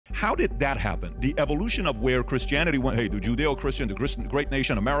how did that happen? The evolution of where Christianity went, hey, the Judeo-Christian, the great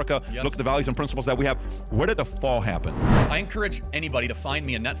nation, America, yes. Look at the values and principles that we have. Where did the fall happen? I encourage anybody to find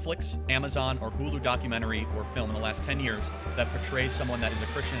me a Netflix, Amazon, or Hulu documentary or film in the last 10 years that portrays someone that is a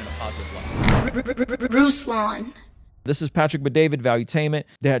Christian in a positive light. Ruslan. This is Patrick David, Valuetainment.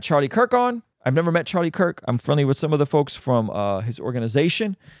 They had Charlie Kirk on. I've never met Charlie Kirk. I'm friendly with some of the folks from his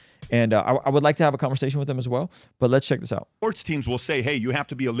organization. And I would like to have a conversation with them as well. But let's check this out. Sports teams will say, hey, you have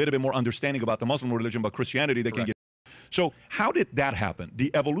to be a little bit more understanding about the Muslim religion, but Christianity, they can get. So how did that happen?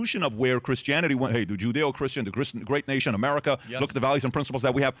 The evolution of where Christianity went, hey, the Judeo-Christian, the great nation, America, yes. Look at the values and principles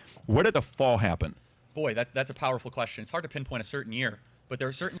that we have. Where did the fall happen? Boy, that's a powerful question. It's hard to pinpoint a certain year, but there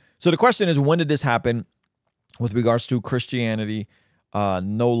are certain... So the question is, when did this happen with regards to Christianity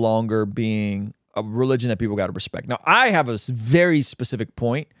no longer being a religion that people got to respect? Now, I have a very specific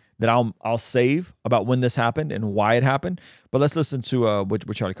point that I'll save about when this happened and why it happened. But let's listen to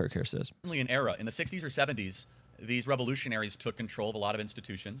what Charlie Kirk here says. Certainly an era. In the 60s or 70s, these revolutionaries took control of a lot of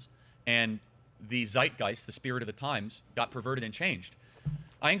institutions, and the zeitgeist, the spirit of the times, got perverted and changed.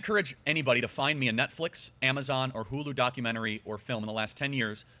 I encourage anybody to find me a Netflix, Amazon, or Hulu documentary or film in the last 10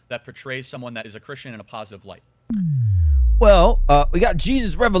 years that portrays someone that is a Christian in a positive light. Well, we got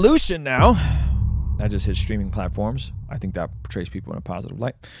Jesus Revolution now. That just hit streaming platforms. I think that portrays people in a positive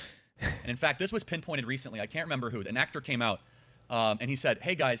light. And in fact, this was pinpointed recently. I can't remember who. An actor came out and he said,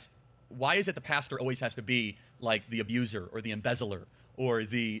 hey guys, why is it the pastor always has to be like the abuser or the embezzler or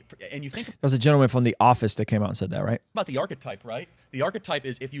the... And you think... There was a gentleman from The Office that came out and said that, right? About the archetype, right? The archetype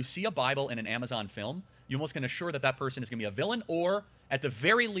is if you see a Bible in an Amazon film, you almost can assure that that person is going to be a villain or, at the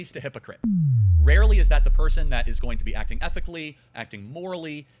very least, a hypocrite. Rarely is that the person that is going to be acting ethically, acting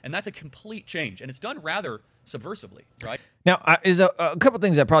morally, and that's a complete change. And it's done rather subversively, right? Now, there's a couple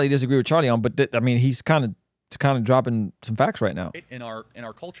things I probably disagree with Charlie on, but I mean, he's kind of dropping some facts right now in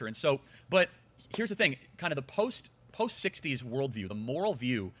our culture. And so, but here's the thing: kind of the post 60s worldview, the moral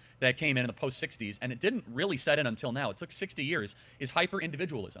view that came in the post 60s, and it didn't really set in until now. It took 60 years. Is hyper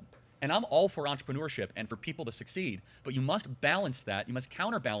individualism. And I'm all for entrepreneurship and for people to succeed, but you must balance that, you must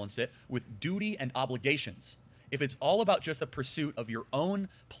counterbalance it with duty and obligations. If it's all about just the pursuit of your own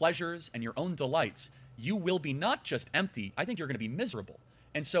pleasures and your own delights, you will be not just empty, I think you're going to be miserable.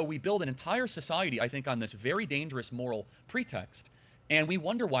 And so we build an entire society, I think, on this very dangerous moral pretext, and we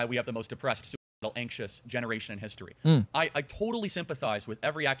wonder why we have the most depressed, anxious generation in history. I totally sympathize with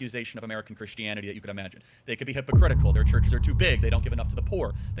every accusation of American Christianity that you could imagine. They could be hypocritical. Their churches are too big. They don't give enough to the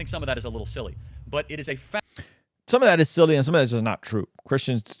poor. I think some of that is a little silly. But it is a fact. Some of that is silly and some of that is not true.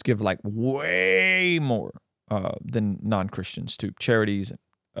 Christians give like way more than non-Christians to charities,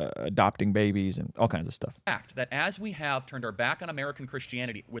 adopting babies, and all kinds of stuff. Fact that as we have turned our back on American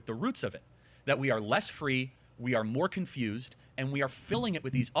Christianity with the roots of it, that we are less free, we are more confused, and we are filling it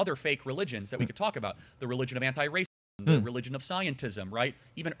with these other fake religions that we could talk about. The religion of anti-racism, the religion of scientism, right?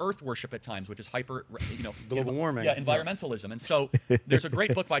 Even earth worship at times, which is hyper, global warming. Yeah, environmentalism. And so there's a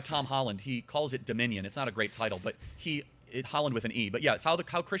great book by Tom Holland. He calls it Dominion. It's not a great title, but Holland with an E. But yeah, it's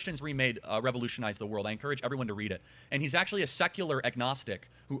how Christians revolutionized the world. I encourage everyone to read it. And he's actually a secular agnostic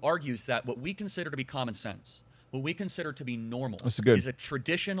who argues that what we consider to be common sense, what we consider to be normal, is a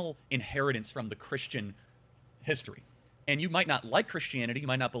traditional inheritance from the Christian history. And you might not like Christianity, you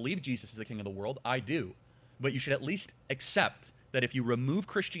might not believe Jesus is the king of the world, I do, but you should at least accept that if you remove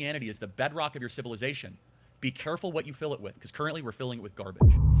Christianity as the bedrock of your civilization, be careful what you fill it with, because currently we're filling it with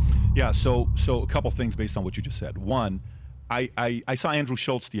garbage. Yeah, so a couple things based on what you just said. One, I saw Andrew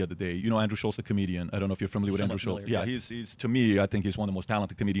Schultz the other day. You know Andrew Schultz, the comedian. I don't know if you're familiar with Andrew Schultz. Yeah, he's to me, I think he's one of the most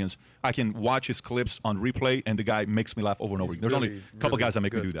talented comedians. I can watch his clips on replay, and the guy makes me laugh over and over again. There's only a couple guys that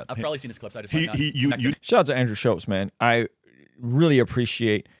make me do that. I've probably seen his clips. I just Shout out to Andrew Schultz, man. I really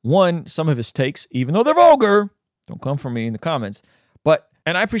appreciate, one, some of his takes, even though they're vulgar. Don't come for me in the comments.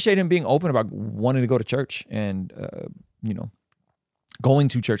 And I appreciate him being open about wanting to go to church and, going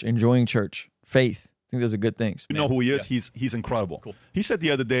to church, enjoying church, faith. I think those are good things. You know who he is? Yeah. He's incredible. Cool. He said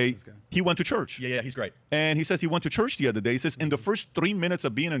the other day he went to church. Yeah, he's great. And he says he went to church the other day. He says in the first 3 minutes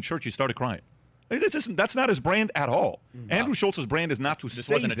of being in church, he started crying. That's not his brand at all. Andrew Schultz's brand is not to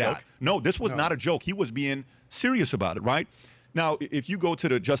say wasn't a that. joke? No, this was not a joke. He was being serious about it, right? Now, if you go to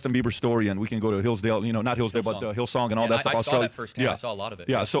the Justin Bieber story, and we can go to Hillsdale, not Hillsdale, but Hillsong and all that stuff. I saw that firsthand. Yeah. I saw a lot of it.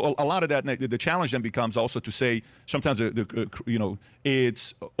 Yeah, so a lot of that, the challenge then becomes also to say sometimes,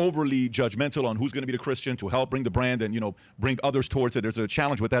 it's overly judgmental on who's going to be the Christian to help bring the brand and, bring others towards it. There's a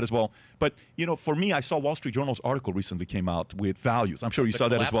challenge with that as well. But, for me, I saw Wall Street Journal's article recently came out with values. I'm sure you saw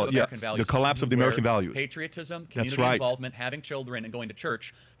that as well. Yeah, the collapse of the American values. Patriotism, community involvement, having children, and going to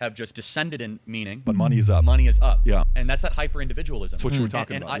church have just descended in meaning. But money is up. Money is up. Yeah. And that's that hyper hyper-individualism. That's what you were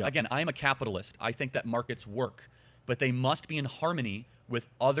talking And about. Yeah. again, I am a capitalist. I think that markets work, but they must be in harmony with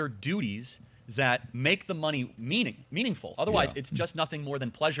other duties that make the money meaningful. Otherwise, it's just nothing more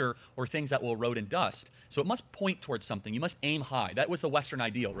than pleasure or things that will erode in dust. So it must point towards something. You must aim high. That was the Western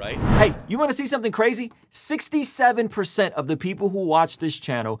ideal, right? Hey, you want to see something crazy? 67% of the people who watch this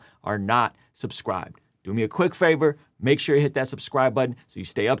channel are not subscribed. Do me a quick favor, make sure you hit that subscribe button so you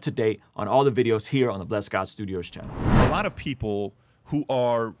stay up to date on all the videos here on the Blessed God Studios channel. A lot of people who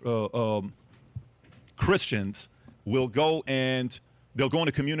are Christians will go and they'll go in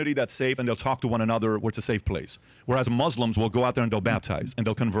a community that's safe and they'll talk to one another where it's a safe place. Whereas Muslims will go out there and they'll baptize and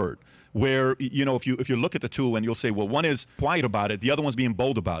they'll convert. Where, you know, if you look at the two and you'll say, well, one is quiet about it, the other one's being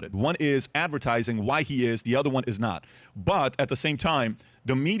bold about it. One is advertising why he is, the other one is not. But at the same time,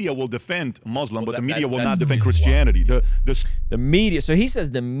 the media will defend Muslim, but the media will not defend Christianity. The media. So he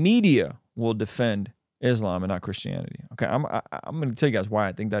says the media will defend Islam and not Christianity. Okay, I'm going to tell you guys why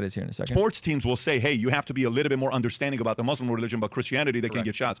I think that is here in a second. Sports teams will say, hey, you have to be a little bit more understanding about the Muslim religion, but Christianity, they can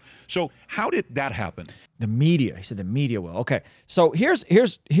get shots. So how did that happen? The media. He said the media will. Okay, so here's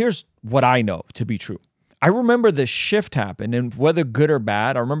what I know to be true. I remember the shift happened, and whether good or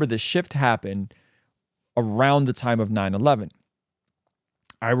bad, I remember the shift happened around the time of 9/11.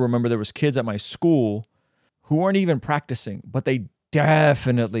 I remember there was kids at my school who weren't even practicing, but they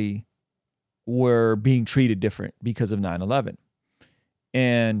definitely were being treated different because of 9/11.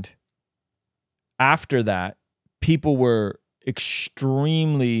 And after that, people were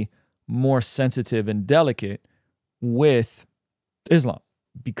extremely more sensitive and delicate with Islam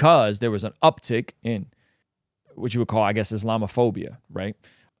because there was an uptick in what you would call, I guess, Islamophobia, right?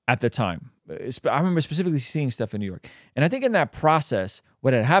 At the time. I remember specifically seeing stuff in New York. And I think in that process,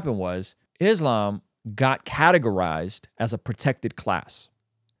 what had happened was Islam got categorized as a protected class.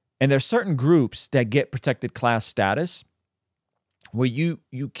 And there's certain groups that get protected class status where you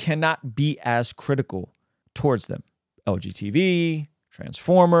cannot be as critical towards them. LGTB,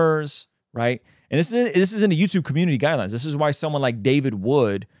 Transformers, right? And this is in the YouTube community guidelines. This is why someone like David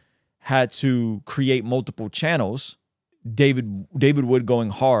Wood had to create multiple channels. David Wood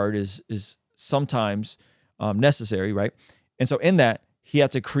going hard is sometimes necessary, right? And so in that, he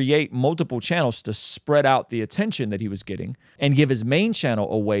had to create multiple channels to spread out the attention that he was getting and give his main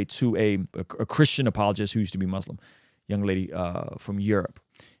channel away to a Christian apologist who used to be Muslim, young lady from Europe.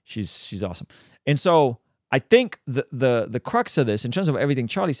 She's awesome. And so I think the crux of this, in terms of everything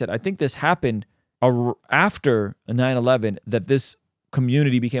Charlie said, I think this happened after 9/11, that this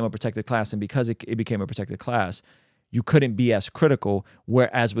community became a protected class. And because it became a protected class, you couldn't be as critical.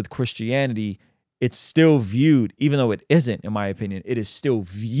 Whereas with Christianity, it's still viewed, even though it isn't, in my opinion, it is still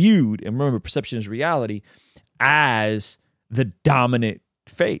viewed, and remember, perception is reality, as the dominant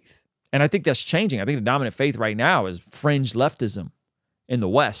faith. And I think that's changing. I think the dominant faith right now is fringe leftism in the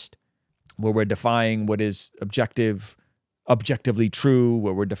West, where we're defying what is objectively true,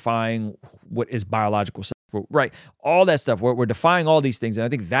 where we're defying what is biological, right? All that stuff. We're defying all these things, and I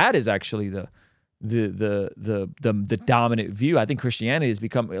think that is actually the dominant view. I think Christianity has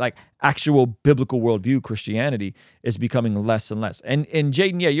become, like, actual biblical worldview Christianity is becoming less and less. And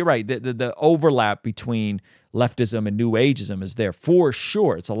Jaden, yeah, you're right. The overlap between leftism and New Ageism is there for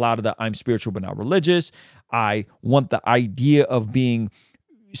sure. It's a lot of the I'm spiritual but not religious. I want the idea of being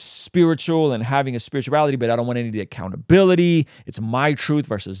spiritual and having a spirituality, but I don't want any of the accountability. It's my truth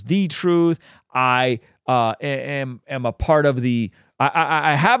versus the truth. I am a part of the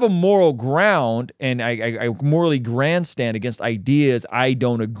I have a moral ground, and I morally grandstand against ideas I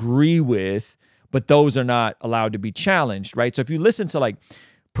don't agree with, but those are not allowed to be challenged, right? So if you listen to, like,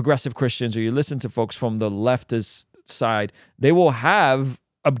 progressive Christians, or you listen to folks from the leftist side, they will have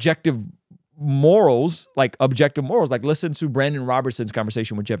objective morals. Like listen to Brandon Robertson's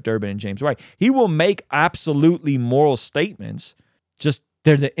conversation with Jeff Durbin and James White. He will make absolutely moral statements, just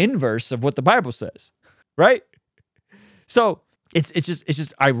they're the inverse of what the Bible says, right? So it's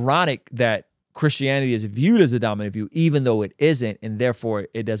just ironic that Christianity is viewed as the dominant view, even though it isn't, and therefore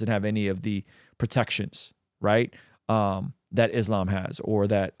it doesn't have any of the protections, right? That Islam has, or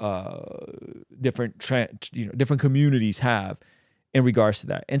that different communities have in regards to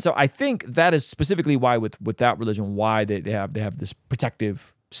that. And so I think that is specifically why with that religion, why they have this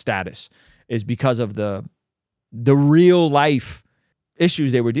protective status, is because of the real life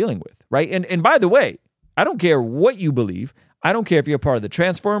issues they were dealing with, right? And by the way, I don't care what you believe. I don't care if you're a part of the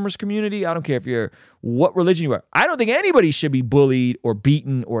Transformers community. I don't care if you're what religion you are. I don't think anybody should be bullied or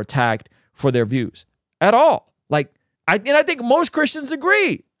beaten or attacked for their views at all. Like, I think most Christians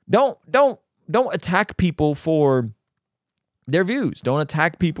agree. Don't attack people for their views. Don't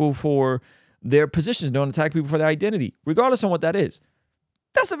attack people for their positions, don't attack people for their identity, regardless on what that is.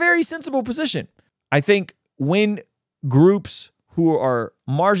 That's a very sensible position. I think when groups who are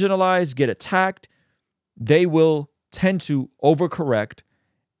marginalized get attacked, they will tend to overcorrect.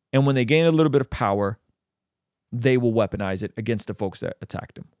 And when they gain a little bit of power, they will weaponize it against the folks that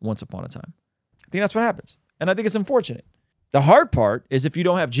attacked them once upon a time. I think that's what happens. And I think it's unfortunate. The hard part is if you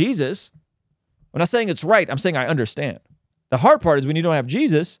don't have Jesus, I'm not saying it's right, I'm saying I understand. The hard part is when you don't have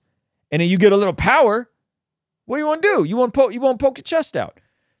Jesus and then you get a little power, what do you want to do? You want to poke your chest out.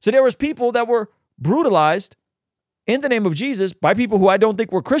 So there was people that were brutalized in the name of Jesus by people who I don't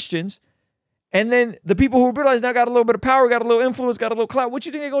think were Christians. And then the people who were brutalized now got a little bit of power, got a little influence, got a little clout. What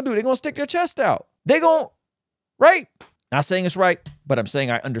you think they're going to do? They're going to stick their chest out. They're going, right? Not saying it's right, but I'm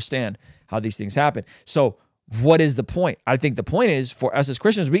saying I understand how these things happen. So what is the point? I think the point is for us as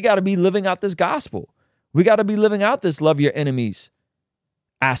Christians, we got to be living out this gospel. We got to be living out this love your enemies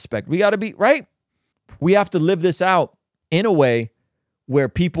aspect. We got to be, right? We have to live this out in a way where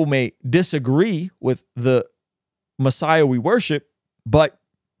people may disagree with the Messiah we worship, but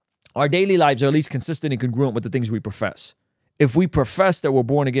our daily lives are at least consistent and congruent with the things we profess. If we profess that we're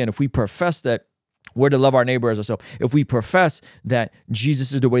born again, if we profess that we're to love our neighbor as ourselves, if we profess that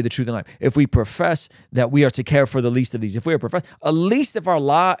Jesus is the way, the truth, and life, if we profess that we are to care for the least of these, if we are profess, at least if our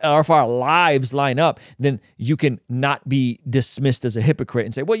lives line up, then you can not be dismissed as a hypocrite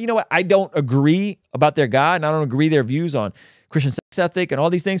and say, well, you know what? I don't agree about their God, and I don't agree their views on Christian sex ethic and all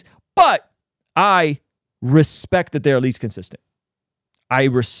these things, but I respect that they're at least consistent. I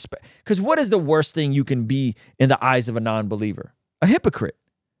respect, because what is the worst thing you can be in the eyes of a non-believer? A hypocrite.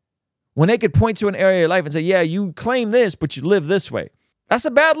 When they could point to an area of your life and say, yeah, you claim this, but you live this way. That's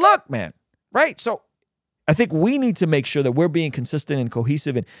a bad look, man. Right? So I think we need to make sure that we're being consistent and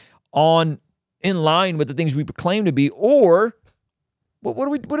cohesive and in line with the things we proclaim to be, or what are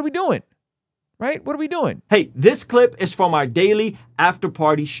we doing? Right? What are we doing? Hey, this clip is from our daily after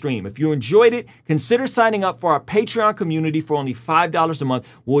party stream. If you enjoyed it, consider signing up for our Patreon community for only $5 a month,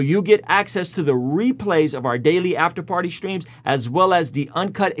 where you get access to the replays of our daily after party streams, as well as the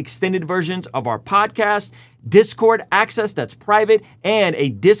uncut extended versions of our podcast, Discord access that's private, and a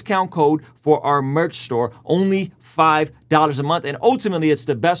discount code for our merch store, only $5 a month. And ultimately, it's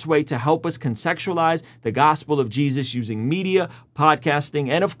the best way to help us contextualize the gospel of Jesus using media, podcasting,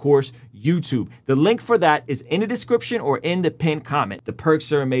 and of course, YouTube. The link for that is in the description or in the pinned comment. The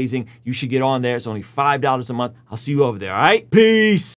perks are amazing. You should get on there. It's only $5 a month. I'll see you over there, all right? Peace.